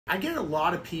I get a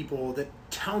lot of people that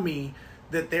tell me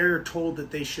that they're told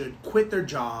that they should quit their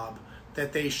job,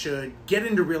 that they should get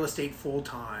into real estate full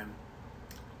time.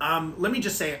 Let me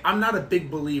just say, I'm not a big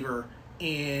believer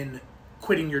in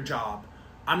quitting your job.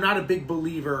 I'm not a big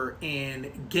believer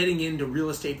in getting into real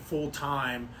estate full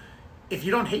time if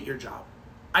you don't hate your job.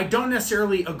 I don't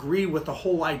necessarily agree with the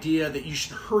whole idea that you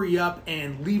should hurry up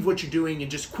and leave what you're doing and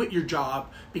just quit your job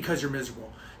because you're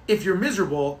miserable. If you're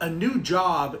miserable, a new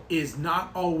job is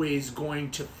not always going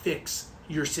to fix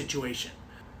your situation.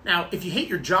 Now, if you hate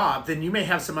your job, then you may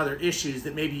have some other issues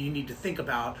that maybe you need to think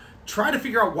about. Try to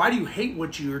figure out, why do you hate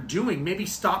what you're doing? Maybe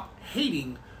stop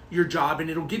hating your job, and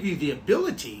it'll give you the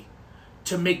ability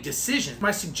to make decisions.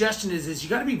 My suggestion is you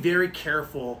got to be very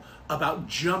careful about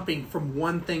jumping from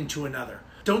one thing to another.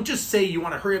 Don't just say you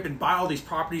want to hurry up and buy all these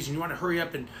properties and you want to hurry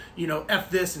up and,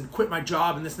 F this and quit my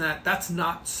job and this and that. That's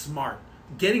not smart.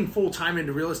 Getting full-time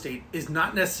into real estate is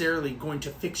not necessarily going to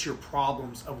fix your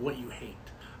problems of what you hate.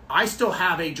 I still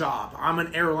have a job. I'm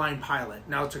an airline pilot.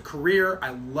 Now, it's a career.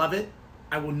 I love it.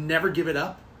 I will never give it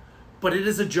up, but it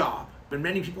is a job. And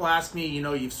many people ask me,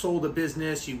 you've sold a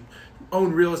business, you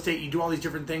own real estate, you do all these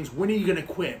different things. When are you going to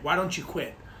quit? Why don't you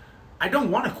quit? I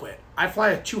don't want to quit. I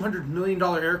fly a $200 million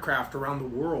aircraft around the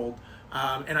world,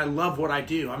 and I love what I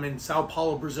do. I'm in Sao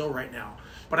Paulo, Brazil right now.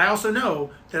 But I also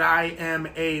know that I am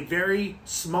a very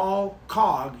small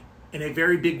cog in a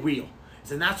very big wheel.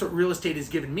 And that's what real estate has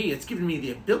given me. It's given me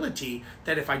the ability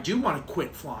that if I do want to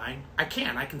quit flying, I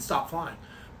can stop flying.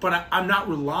 But I'm not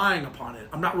relying upon it.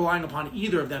 I'm not relying upon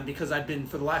either of them because I've been,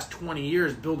 for the last 20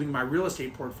 years, building my real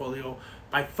estate portfolio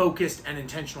by focused and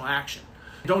intentional action.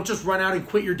 Don't just run out and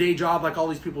quit your day job like all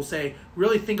these people say.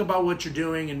 Really think about what you're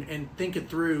doing and think it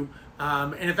through.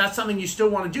 And if that's something you still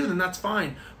want to do, then that's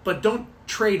fine. But don't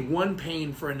trade one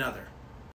pain for another.